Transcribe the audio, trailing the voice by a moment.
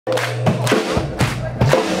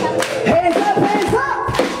Hands up, hands up!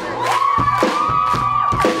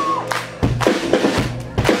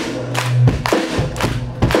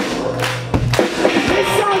 This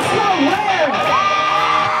song's called Whatevr.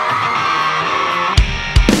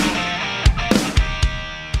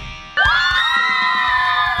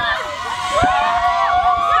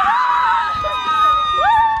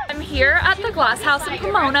 Here at the Glass House in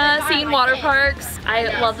Pomona, seeing Waterparks.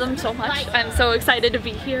 I love them so much. I'm so excited to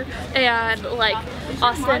be here, and like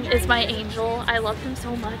Austin is my angel. I love him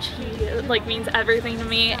so much. He like means everything to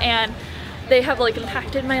me, and they have like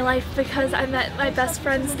impacted my life because I met my best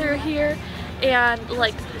friends through here, and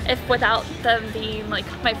like if without them being like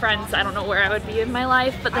my friends, I don't know where I would be in my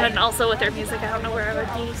life, but then also with their music, I don't know where I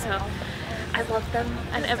would be. So I love them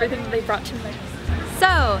and everything they brought to me.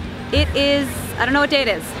 So it is, I don't know what day it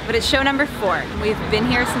is, but it's show number 4. We've been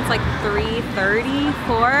here since like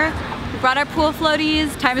 3:34. We brought our pool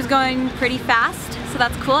floaties. Time is going pretty fast, so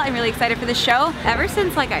that's cool. I'm really excited for the show. Ever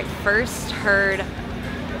since like I first heard,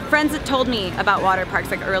 friends that told me about Waterparks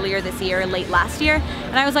like earlier this year, late last year,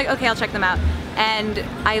 and I was like, okay, I'll check them out. And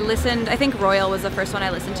I listened, I think Royal was the first one I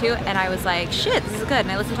listened to, and I was like, shit, this is good.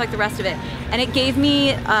 And I listened to like the rest of it, and it gave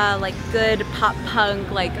me like good pop punk,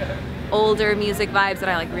 like older music vibes that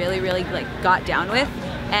I like really like got down with,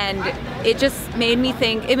 and it just made me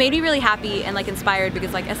think, it made me really happy and like inspired,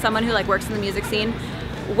 because like as someone who like works in the music scene,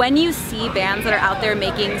 when you see bands that are out there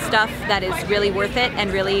making stuff that is really worth it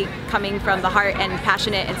and really coming from the heart and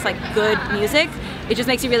passionate, it's like good music, it just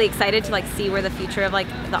makes you really excited to like see where the future of like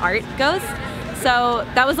the art goes. So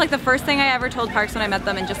that was like the first thing I ever told Parks when I met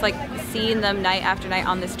them, and just like seeing them night after night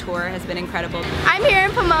on this tour has been incredible. I'm here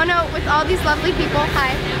in Pomona with all these lovely people.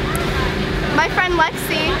 Hi. My friend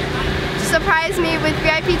Lexi surprised me with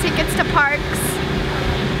VIP tickets to Parks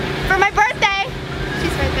for my birthday.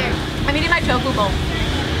 She's right there. I'm eating my tofu bowl.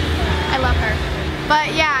 I love her.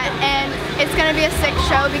 But yeah, and it's gonna be a sick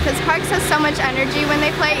show because Parks has so much energy when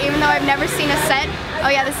they play, even though I've never seen a set. Oh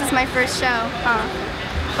yeah, this is my first show.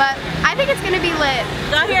 But I think it's gonna be lit.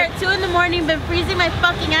 Got here at 2 in the morning, been freezing my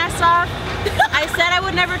fucking ass off. I said I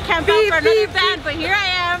would never camp out for another band, but here I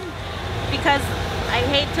am, because I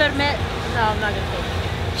hate to admit, no, I'm not gonna say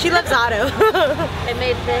it. She loves Otto. I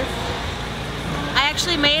made this. I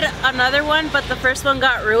actually made another one, but the first one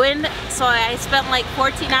got ruined, so I spent like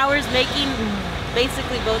 14 hours making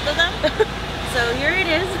basically both of them. So here it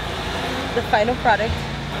is, the final product.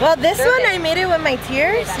 Well, this one I made it with my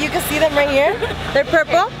tears. You can see them right here. They're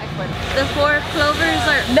purple. The 4 clovers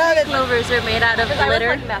are clovers are made out of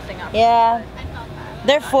glitter. Yeah.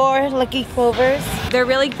 They're 4 lucky clovers. They're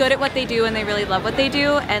really good at what they do, and they really love what they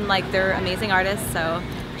do, and like they're amazing artists, so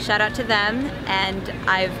shout out to them. And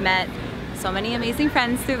I've met so many amazing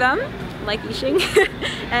friends through them, like Yixing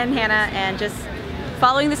and Hannah, and just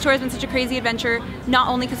following this tour has been such a crazy adventure, not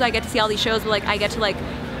only because I get to see all these shows, but like I get to like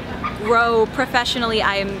grow professionally.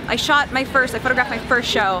 I photographed my first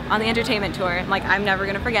show on the entertainment tour, and like I'm never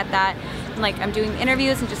gonna forget that. And, like I'm doing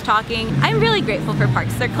interviews and just talking. I'm really grateful for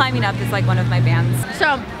Parks. They're climbing up as like one of my bands.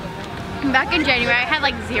 So back in January I had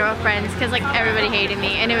like 0 friends because like everybody hated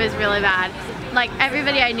me, and it was really bad. Like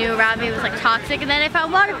everybody I knew around me was like toxic, and then I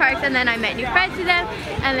found Waterparks, and then I met new friends with them,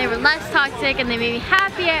 and they were less toxic, and they made me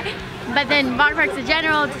happier. But then Waterparks in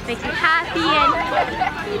general just makes me happy, and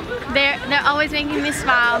they're always making me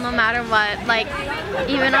smile no matter what, like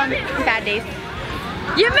even on bad days.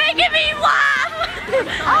 You're making me laugh!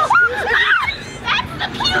 That's the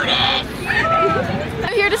cutest!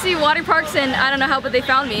 I'm here to see Waterparks, and I don't know how, but they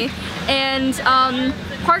found me. And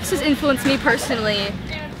Parks has influenced me personally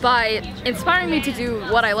by inspiring me to do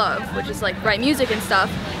what I love, which is like write music and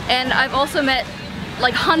stuff. And I've also met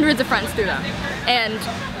like hundreds of friends through them, and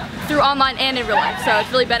through online and in real life, so it's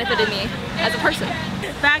really benefited me as a person.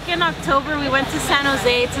 Back in October we went to San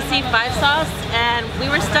Jose to see 5 Sauce, and we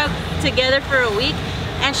were stuck together for a week,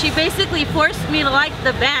 and she basically forced me to like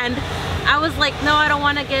the band. I was like, no, I don't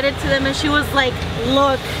want to get into them, and she was like,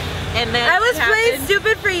 look. And then I was playing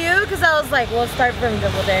stupid for you because I was like, we'll start from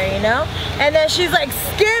Double Dare, you know? And then she's like,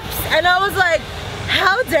 skips, and I was like,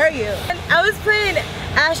 how dare you? And I was playing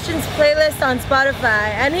Ashton's playlist on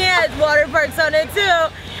Spotify, and he had Waterparks on it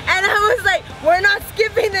too. And I was like, we're not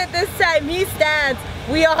skipping it this time. He stands.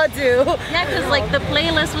 We all do. Yeah, because like the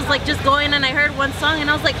playlist was like just going, and I heard one song and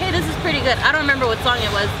I was like, hey, this is pretty good. I don't remember what song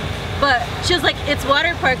it was, but she was like, it's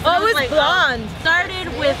Waterparks. Oh, it was like, Blonde. Started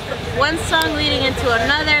with one song leading into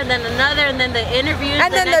another, and then another, and then the interviews.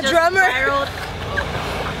 And then the drummer.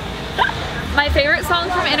 My favorite song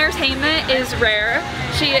from Entertainment is Rare.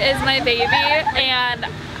 She is my baby, and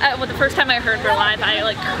Well, the first time I heard her live, I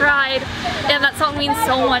like cried, and that song means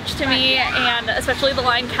so much to me, and especially the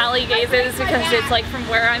line Cali Gazes, because it's like from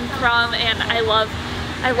where I'm from, and I love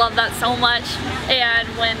that so much. And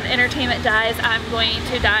when Entertainment dies, I'm going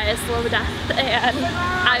to die a slow death, and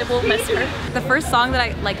I will miss her. The first song that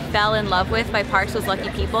I like fell in love with by Parks was Lucky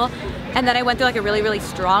People, and then I went through like a really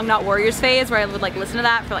strong Not Warriors phase where I would like listen to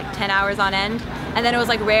that for like 10 hours on end, and then it was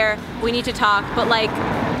like Rare, We Need to Talk. But like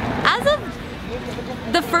as of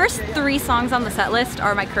the first 3 songs on the set list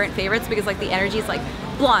are my current favorites, because like the energy is like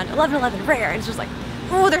Blonde, 11:11, Rare, and it's just like,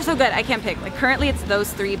 oh, they're so good. I can't pick. Like currently it's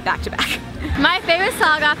those 3 back to back. My favorite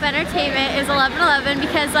song off Entertainment is 11:11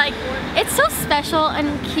 because like it's so special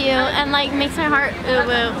and cute and like makes my heart ooh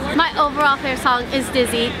woo. My overall favorite song is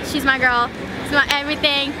Dizzy. She's my girl. She's my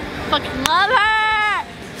everything. Fucking love her.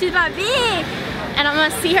 She's my B. And I'm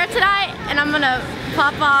gonna see her tonight and I'm gonna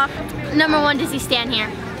pop off #1 Dizzy Stan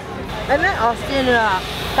here. I met Austin at a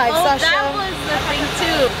 5-star show. That was the thing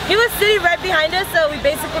too. He was sitting right behind us, so we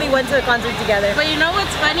basically went to the concert together. But you know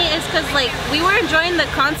what's funny is because like we were enjoying the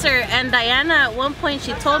concert, and Diana at one point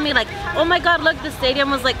she told me like, oh my god, look, the stadium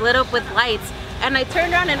was like lit up with lights. And I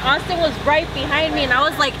turned around and Austin was right behind me, and I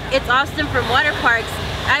was like, it's Austin from Waterparks.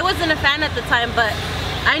 I wasn't a fan at the time, but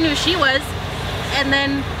I knew she was. And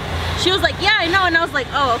then she was like, yeah, I know. And I was like,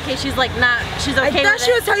 oh, okay, she's like not, she's okay. I thought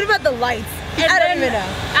she was talking about the lights. And I don't even know.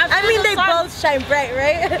 I mean, they both shine bright,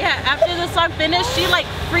 right? Yeah, after the song finished, she like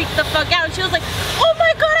freaked the fuck out. And she was like, oh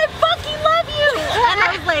my god, I fucking love you. And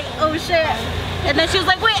I was like, oh shit. And then she was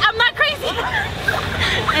like, wait, I'm not crazy.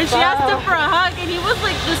 And she asked him for a hug, and he was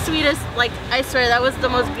like the sweetest. Like, I swear, that was the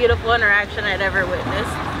most beautiful interaction I'd ever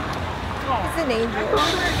witnessed. He's an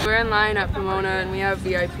angel. We're in line at Pomona and we have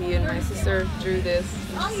VIP, and my sister drew this.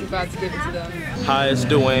 She's about to give it to them. Hi, it's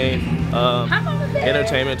Dwayne.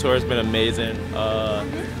 Entertainment Tour has been amazing.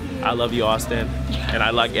 I love you, Austin, and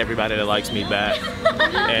I like everybody that likes me back.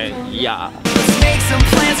 And yeah. Let's make some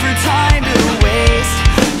plans for time to waste.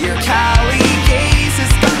 Your Cali gaze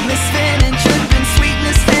has got me spinning, dripping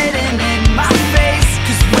sweetness hidden in my face.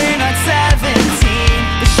 'Cause we're not 17,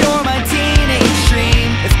 but you're my teenage dream.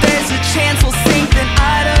 If there's a chance we'll sink, then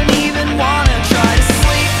I don't even wanna try to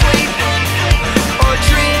sleep or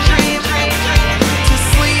dream. To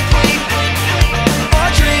sleep or dream.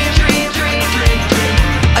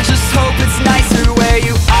 I just hope it's nicer where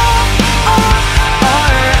you are.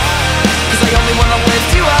 'Cause I only wanna lift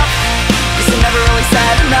you up. 'Cause I'm never really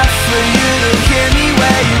sad enough for you to hear me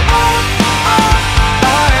where you are.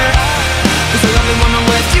 'Cause I only wanna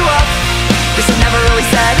lift you up. 'Cause I'm never really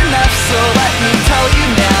sad enough, so let me tell you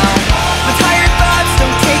now. My tired thoughts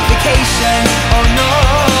don't take vacations, oh no.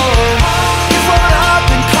 Get caught up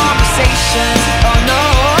in conversations, oh no.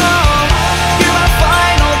 You're my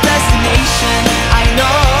final destination, I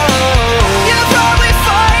know. You're probably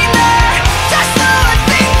fine there, just so I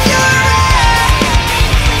think you're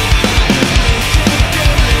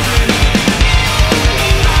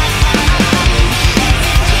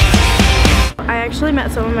I actually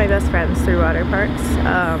met some of my best friends through Waterparks.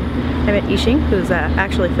 I met Yixing, who's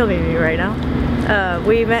actually filming me right now.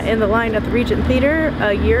 We met in the line at the Regent Theater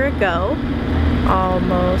a year ago, a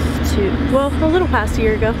little past a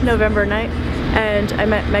year ago, November night. And I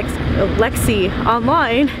met Lexi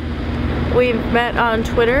online. We met on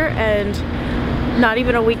Twitter, and not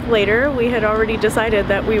even a week later, we had already decided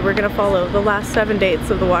that we were gonna follow the last 7 dates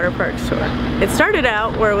of the Waterparks tour. It started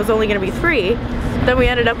out where it was only gonna be 3, then we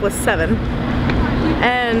ended up with 7.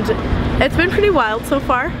 And it's been pretty wild so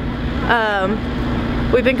far.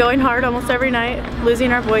 We've been going hard almost every night,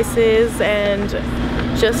 losing our voices and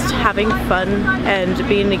just having fun and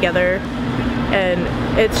being together. And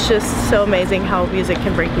it's just so amazing how music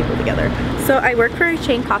can bring people together. So I work for a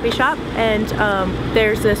chain coffee shop, and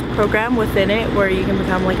there's this program within it where you can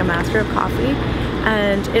become like a master of coffee,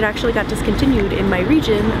 and it actually got discontinued in my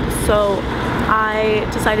region, so I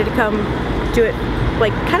decided to come do it,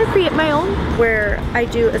 like kind of create my own, where I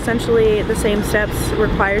do essentially the same steps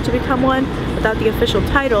required to become one without the official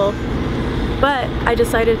title, but I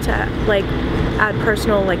decided to like add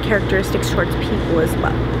personal like characteristics towards people as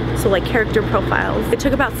well. So like character profiles. It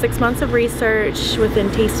took about 6 months of research within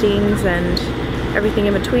tastings and everything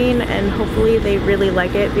in between, and hopefully they really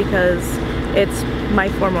like it because it's my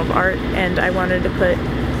form of art, and I wanted to put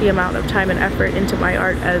the amount of time and effort into my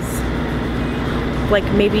art as like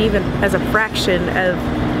maybe even as a fraction of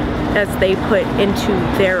as they put into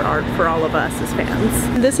their art for all of us as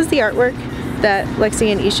fans. This is the artwork that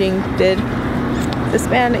Lexi and Yixing did. This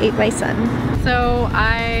man ate my son. So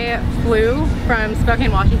I flew from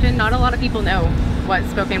Spokane, Washington. Not a lot of people know what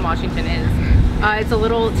Spokane, Washington is. It's a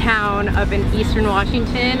little town up in eastern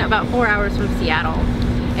Washington, about 4 hours from Seattle.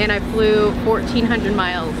 and I flew 1,400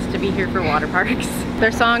 miles to be here for Waterparks.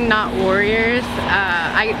 Their song, Not Warriors,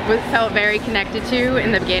 I felt very connected to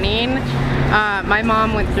in the beginning. My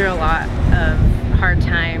mom went through a lot of hard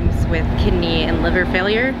times with kidney and liver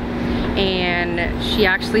failure, and she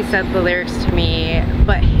actually said the lyrics to me,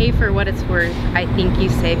 but hey, for what it's worth, I think you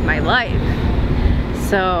saved my life.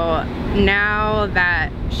 So now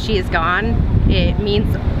that she is gone, it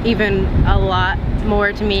means even a lot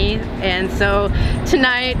more to me, and so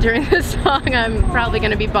tonight during this song I'm probably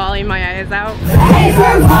going to be bawling my eyes out. Hey,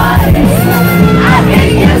 for what it's worth, I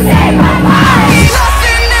think you saved my life.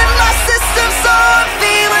 Nothing in my system, so I'm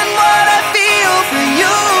feeling what I feel for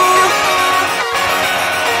you.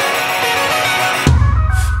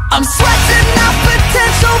 I'm sweating out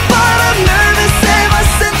potential, but I'm nervous, save my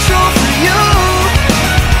central for you.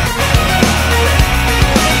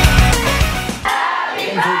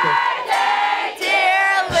 Happy birthday,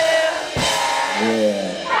 dear Lou.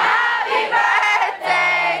 Happy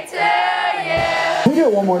birthday to you. Can we do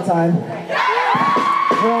it one more time? 1,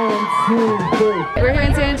 2, 3. We're here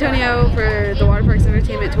in San Antonio for the Waterparks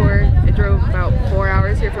Entertainment Tour. I drove about 4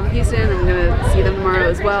 hours here from Houston. I'm gonna see them tomorrow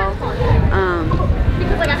as well.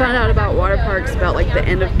 I found out about Waterparks about like the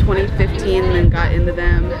end of 2015 and then got into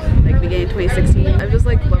them like beginning 2016. I've just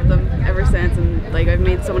like loved them ever since, and like I've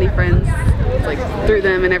made so many friends like through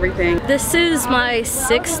them and everything. This is my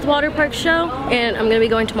 6th Waterparks show, and I'm gonna be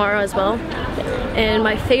going tomorrow as well. And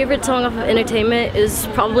my favorite song off of Entertainment is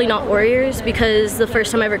probably Not Warriors, because the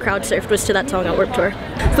first time I ever crowd surfed was to that song at Warped Tour.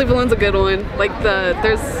 Sleep Alone's a good one. Like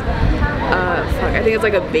there's I think it's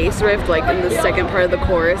like a bass riff like in the second part of the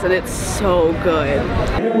chorus, and it's so good.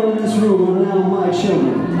 Everyone in this room are now my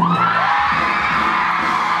children.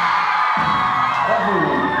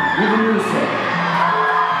 Everyone, even you, sir.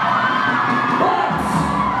 But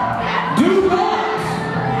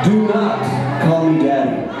do not call me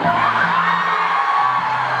daddy.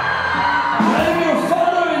 I am your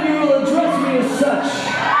father, and you will address me as such.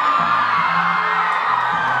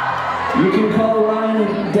 You can call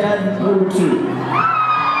Ryan Dad number 2. Dude,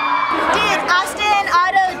 Austin,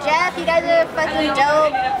 Otto, Jeff, you guys are fucking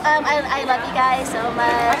dope. I love you guys so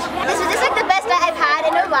much. This is just like the best night I've had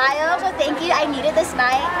in a while, so thank you. I needed this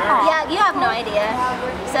night. Yeah, you have no idea.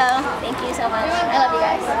 So, thank you so much. I love you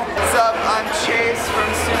guys. What's up? I'm Chase from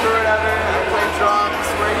Super Whatevr. I play drums.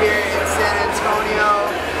 We're here in San Antonio.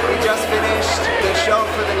 We just finished the show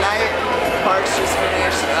for the night. Parks just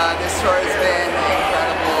finished. This tour has been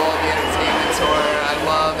incredible. The entertainment tour. I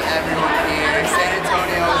love everyone here. San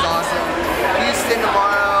Antonio is awesome. Houston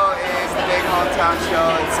tomorrow is the big hometown show.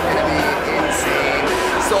 It's gonna be insane.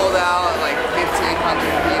 Sold out, like 1,500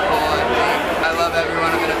 people. I love everyone.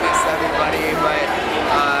 I'm gonna miss everybody, but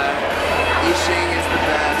Yishing is the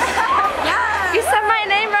best. Yeah. You said my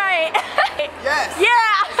name right. Yes. Yeah.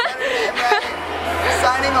 You said her name right.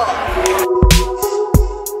 Signing off.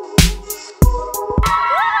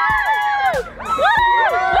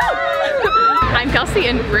 I'm Kelsey,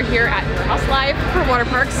 and we're here at House Live for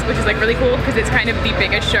Waterparks, which is like really cool because it's kind of the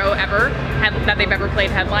biggest show ever that they've ever played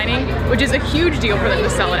headlining, which is a huge deal for them to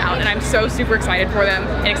sell it out, and I'm so super excited for them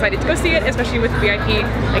and excited to go see it, especially with VIP.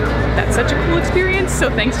 Like, that's such a cool experience, so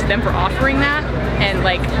thanks to them for offering that, and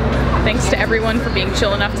like thanks to everyone for being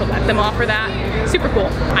chill enough to let them offer that. Super cool.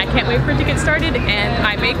 I can't wait for it to get started, and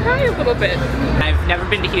I may cry a little bit. I've never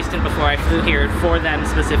been to Houston before. I flew here for them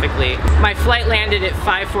specifically. My flight landed at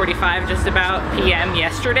 5:45 just about p.m.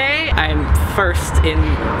 yesterday. I'm first in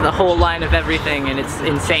the whole line of everything, and it's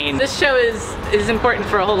insane. This show is important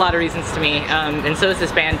for a whole lot of reasons to me, and so is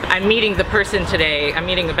this band. I'm meeting the person today. I'm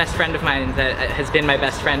meeting a best friend of mine that has been my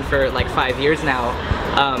best friend for like 5 years now,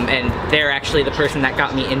 and they're actually the person that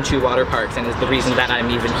got me into Waterparks and is the reason that I'm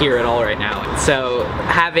even here at all right now. So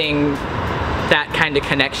having that kind of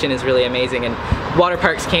connection is really amazing, and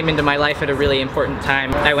Waterparks came into my life at a really important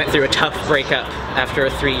time. I went through a tough breakup after a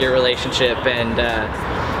 3-year relationship, and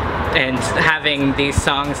having these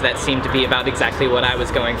songs that seemed to be about exactly what I was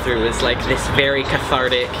going through is like this very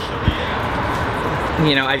cathartic,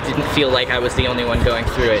 you know, I didn't feel like I was the only one going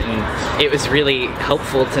through it, and it was really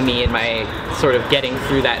helpful to me in my sort of getting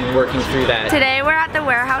through that and working through that. Today we're at the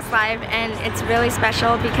Warehouse Live, and it's really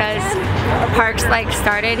special because Parks like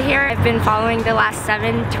started here. I've been following the last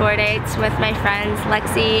 7 tour dates with my friends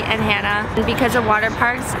Lexi and Hannah, and because of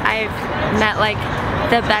Waterparks I've met like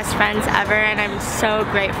the best friends ever, and I'm so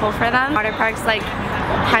grateful for them. Waterparks like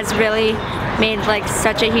has really made like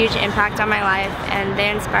such a huge impact on my life, and they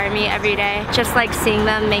inspire me every day. Just like seeing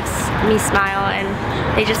them makes me smile, and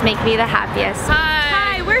they just make me the happiest.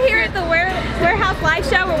 Hi, we're here at the Warehouse live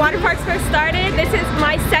show where Waterparks first started. This is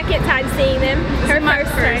my second time seeing them. Her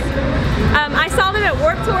first time. I saw them at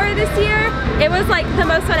Warped Tour this year. It was like the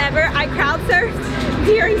most fun ever. I crowd surfed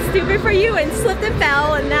during Stupid For You and slipped and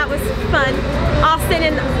fell, and that was fun. Austin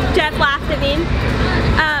and Jeff laughed at me.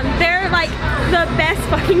 They're like the best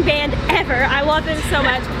fucking band ever. I love them so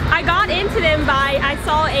much. I got into them by, I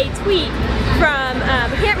saw a tweet from,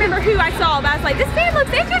 I can't remember who I saw, but I was like, this band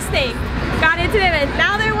looks interesting. Got into them, and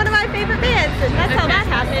now they're one of my favorite bands, and that's how that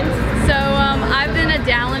happened. So I've been a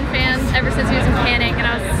Dallin fan ever since he was in Panic, and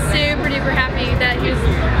I was super duper happy that he was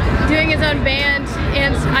doing his own band.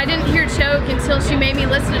 And I didn't hear Choke until she made me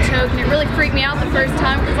listen to Choke, and it really freaked me out the first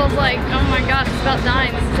time because I was like, oh my gosh, it's about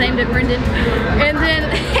dying. This is aimed at Brendan. And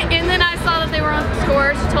then I saw that they were on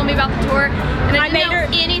tour. She told me about the tour, and I didn't know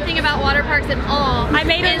anything about Waterparks at all. I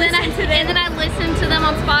made her listen to them. And then I listened to them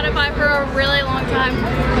on Spotify for a really long time.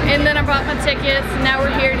 And then I bought my tickets, and now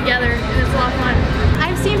we're here together, and it's a lot of fun.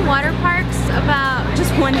 I've seen Waterparks about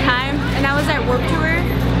just one time, and I was at Warped Tour.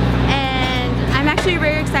 I'm actually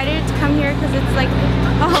very excited to come here because it's like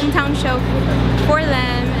a hometown show for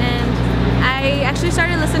them, and I actually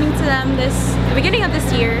started listening to them the beginning of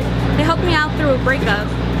this year. They helped me out through a breakup,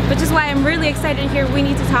 which is why I'm really excited to hear We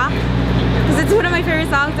Need to Talk, because it's one of my favorite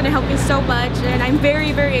songs and it helped me so much, and I'm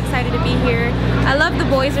very, very excited to be here. I love the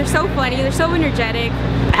boys, they're so funny, they're so energetic.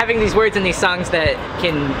 Having these words in these songs that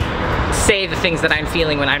can say the things that I'm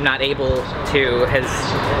feeling when I'm not able to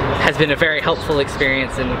has been a very helpful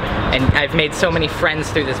experience, and I've made so many friends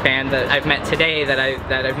through this band that I've met today, that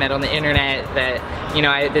I've met on the internet, that, you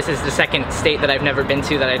know, this is the second state that I've never been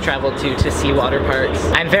to that I traveled to see Waterparks.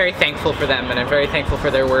 I'm very thankful for them, and I'm very thankful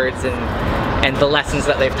for their words and the lessons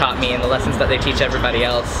that they've taught me and the lessons that they teach everybody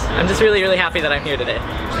else. I'm just really, really happy that I'm here today.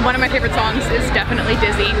 One of my favorite songs is definitely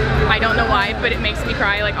Dizzy. I don't know why, but it makes me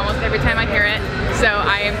cry like almost every time I hear it. So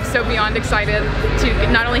I am so beyond excited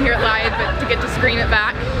to not only hear it live, but to get to scream it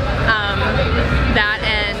back. That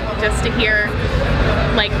and just to hear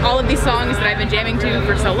like all of these songs that I've been jamming to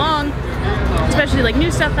for so long, especially like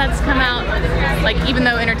new stuff that's come out. Like even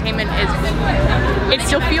though Entertainment it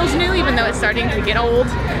still feels new, even though it's starting to get old.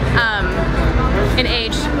 In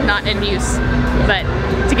age, not in use, but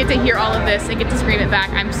to get to hear all of this and get to scream it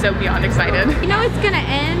back, I'm so beyond excited. You know it's gonna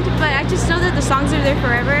end, but I just know that the songs are there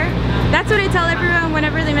forever. That's what I tell everyone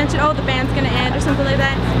whenever they mention, oh, the band's gonna end or something like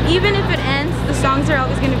that. Even if it ends, the songs are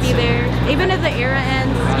always gonna be there. Even if the era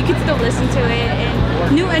ends, you can still listen to it,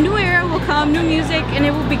 and a new era will come, new music, and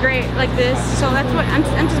it will be great like this. So that's what I'm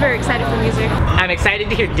just very excited for music. I'm excited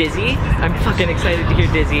to hear Dizzy. I'm fucking excited to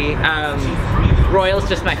hear Dizzy. Royal's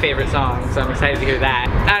just my favorite song, so I'm excited to hear that.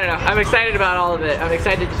 I don't know, I'm excited about all of it. I'm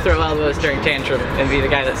excited to throw elbows during Tantrum and be the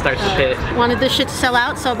guy that starts the pit. Wanted this shit to sell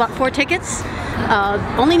out, so I bought 4 tickets.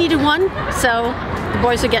 Only needed 1, so the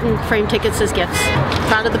boys are getting frame tickets as gifts.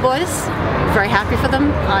 Proud of the boys, very happy for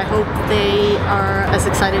them. I hope they are as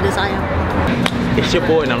excited as I am. It's your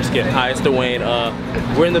boy, no, I'm just kidding. Hi, it's Dwayne.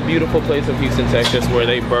 We're in the beautiful place of Houston, Texas, where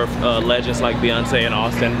they birthed legends like Beyonce and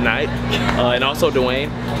Austin Knight, and also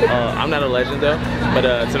Dwayne. I'm not a legend though, but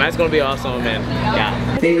tonight's gonna be awesome, man.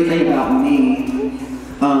 Yeah. Favorite thing about me,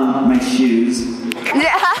 my shoes.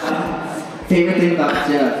 Yeah. Favorite thing about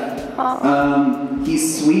Jeff,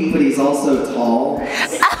 he's sweet, but he's also tall.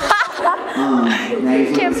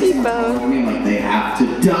 Can't be both. I mean, like they have to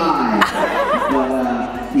die,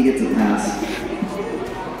 but he gets a pass.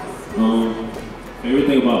 Favorite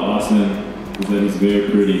thing about Austin is that he's very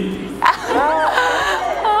pretty. I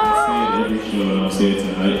say it every show and I'll say it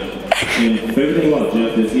tonight. And favorite thing about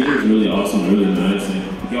Jeff is he's just really awesome, really nice,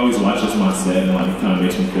 and he always watches my set and like it kind of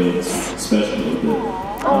makes me feel special a little bit.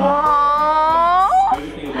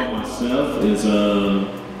 Favorite thing about myself is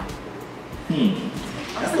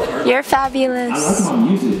You're fabulous. I like my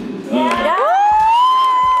music.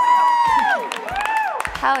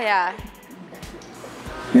 Hell yeah.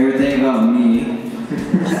 Favorite thing about me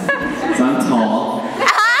is I'm tall.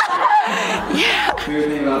 Yeah. Favorite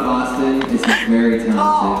thing about Austin is he's very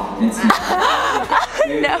talented.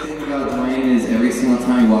 And favorite thing about Dwayne is every single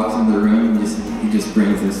time he walks into the room, he just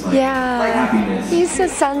brings this like happiness. He's the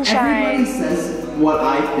sunshine. Everybody says what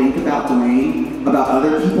I think about Dwayne about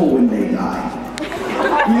other people when they die.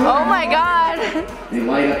 Oh my god. They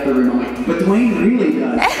light up the room, like, but Dwayne really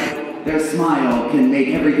does. Their smile can make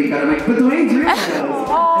everything better. Like, but Dwayne's really does.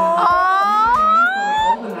 All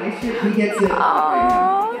the nice shit, he gets it.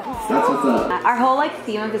 That's what's up. Our whole like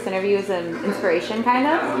theme of this interview is an inspiration, kind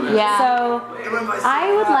of. Yeah. So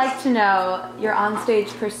I would like to know your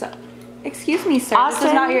onstage persona. Excuse me, sir. Austin, this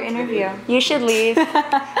is not your interview. You should leave.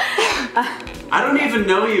 I don't even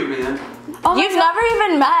know you, man. Oh You've never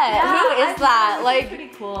even met. Yeah, Who is that? Like, pretty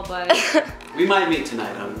cool, but we might meet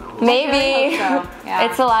tonight. I don't know. Maybe. So. Yeah.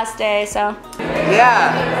 It's the last day, so.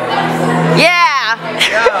 Yeah. Yeah.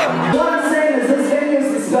 What I'm saying is this venue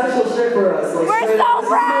is a special shit for us. Like, we're so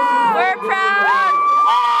proud. We're proud.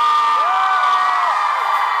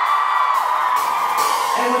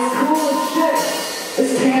 And what's cool as shit is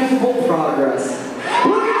tangible progress.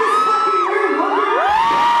 Look at this fucking room. Look at it.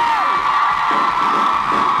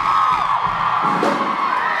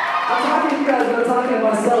 I'm talking to you guys, but I'm talking to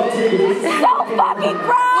myself too. So fucking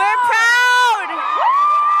proud. We're proud.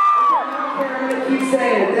 I'm gonna keep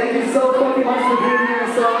saying it. Thank you so fucking much for being here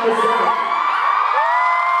and selling this out.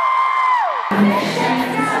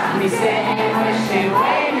 We sitting, wishing,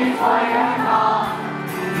 waiting for your call.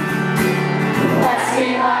 Let's be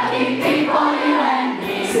lucky people, you and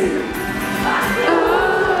me.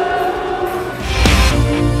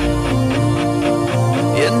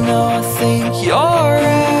 You know, I think you're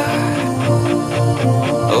right.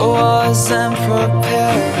 I wasn't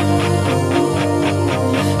prepared.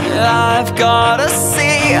 I've gotta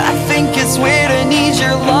see. I think it's weird. I need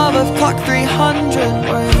your love. I've clocked 300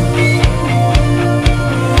 words.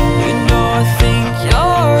 You know, I think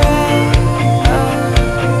you're right.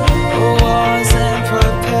 I wasn't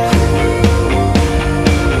prepared.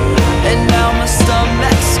 And now my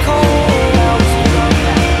stomach's cold.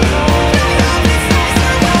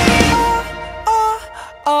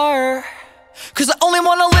 Cause I only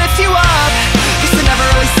wanna lift you up. Guess I never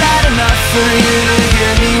really said enough for you to hear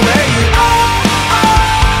me where you are.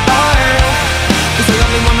 Cause I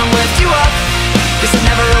only wanna lift you up. Guess I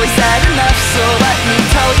never really said enough, so let me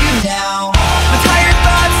tell you now. My tired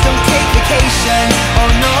thoughts don't take vacation. Oh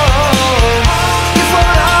no. You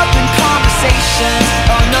float up in conversations.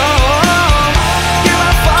 Oh no. You're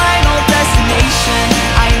my final destination.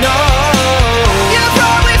 I know. You'll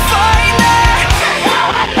probably find there.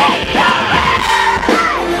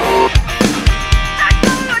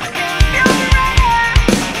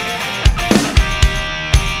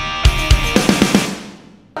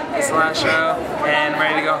 It's the last show, and I'm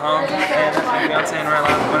ready to go home, and my fiance and we're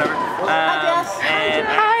allowed, whatever. And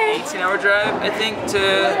an 18-hour drive, I think, to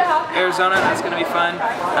Arizona. That's gonna be fun.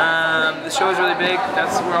 The show was really big.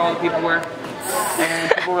 That's where all the people were,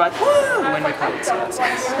 and people were like, "Woo!" when we played, so that's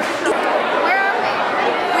nice. Where are we?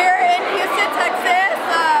 We're in Houston, Texas.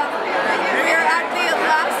 We're at the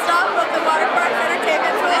last stop of the Waterparks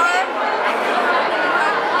Entertainment Tour.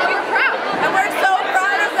 We're proud. And we're so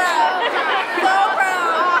proud of them. So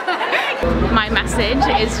proud. My message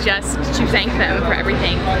is just to thank them for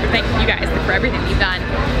everything. Thank you guys for everything you've done.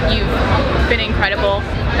 You've been incredible.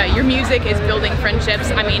 Your music is building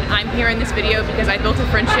friendships. I mean, I'm here in this video because I built a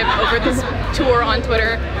friendship over this tour on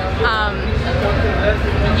Twitter.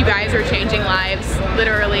 You guys are changing lives,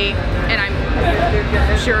 literally, and I'm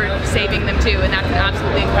sure saving them too, and that's an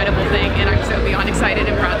absolutely incredible thing, and I'm so beyond excited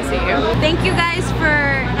and proud to see you. Thank you guys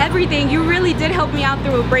for everything. You really did help me out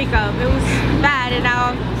through a breakup. It was bad, and now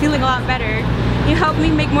I'm feeling a lot better. You helped me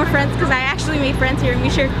make more friends because I actually made friends here and we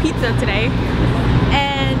shared pizza today.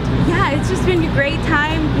 And yeah, it's just been a great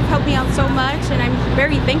time. You've helped me out so much and I'm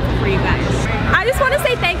very thankful for you guys. I just want to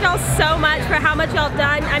say thank y'all so much for how much y'all have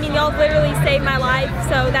done. I mean, y'all literally saved my life,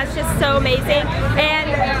 so that's just so amazing. And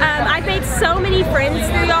I've made so many friends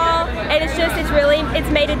through y'all, and it's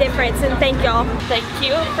made a difference, and thank y'all. Thank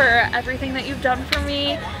you for everything that you've done for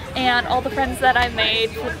me and all the friends that I've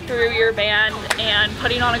made through your band and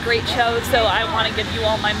putting on a great show, so I want to give you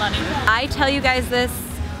all my money. I tell you guys this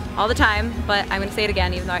all the time, but I'm gonna say it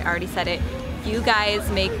again even though I already said it. You guys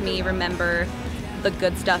make me remember the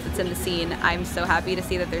good stuff that's in the scene. I'm so happy to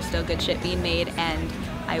see that there's still good shit being made, and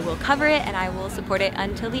I will cover it and I will support it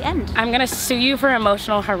until the end. I'm gonna sue you for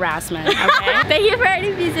emotional harassment, okay? Thank you for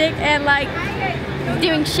writing music and like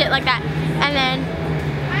doing shit like that. And then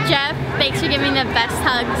Jeff, thanks for giving the best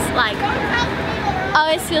hugs. Like,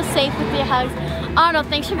 always feel safe with your hugs. Arnold,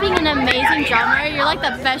 thanks for being an amazing drummer. You're like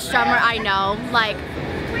the best drummer I know. Like,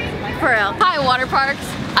 for real. Hi, Waterparks.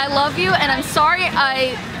 I love you, and I'm sorry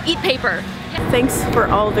I eat paper. Thanks for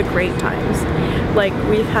all the great times. Like,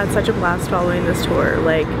 we've had such a blast following this tour.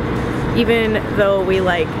 Like, even though we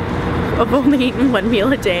like have only eaten one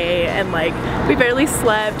meal a day and like we barely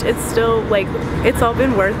slept, it's still like, it's all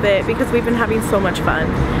been worth it because we've been having so much fun.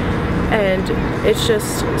 And it's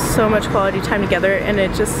just so much quality time together, and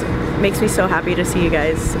it just makes me so happy to see you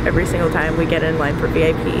guys every single time we get in line for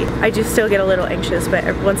VIP. I just still get a little anxious, but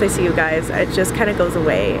once I see you guys, it just kind of goes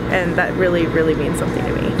away, and that really, really means something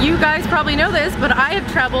to me. You guys probably know this, but I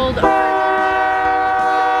have traveled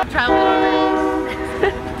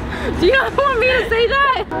Do you not want me to say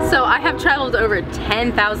that? So I have traveled over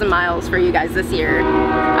 10,000 miles for you guys this year.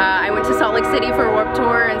 I went to Salt Lake City for a Warped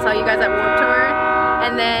Tour and saw you guys at Warped Tour.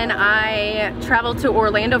 And then I traveled to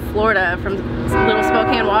Orlando, Florida from Little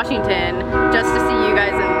Spokane, Washington just to see you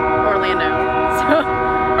guys in Orlando. So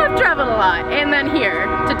I've traveled a lot. And then here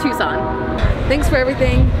to Tucson. Thanks for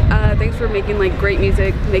everything. Thanks for making like great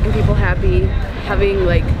music, making people happy, having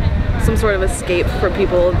like some sort of escape for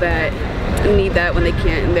people that need that when they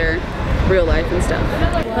can't in their real life and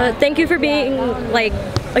stuff. Thank you for being like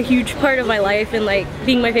a huge part of my life and like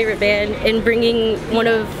being my favorite band and bringing one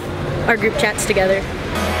of our group chats together.